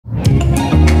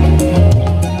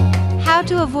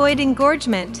to avoid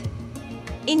engorgement?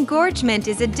 Engorgement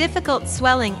is a difficult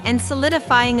swelling and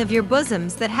solidifying of your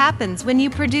bosoms that happens when you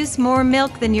produce more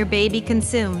milk than your baby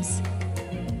consumes.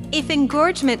 If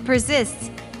engorgement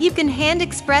persists, you can hand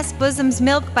express bosoms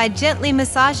milk by gently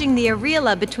massaging the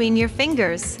areola between your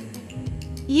fingers.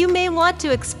 You may want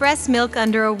to express milk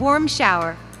under a warm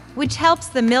shower, which helps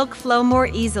the milk flow more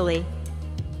easily.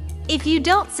 If you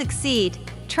don't succeed,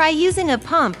 try using a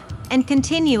pump and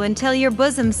continue until your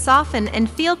bosoms soften and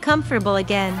feel comfortable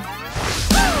again.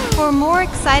 For more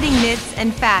exciting myths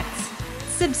and facts,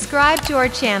 subscribe to our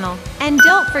channel and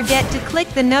don't forget to click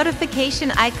the notification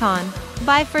icon.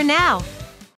 Bye for now.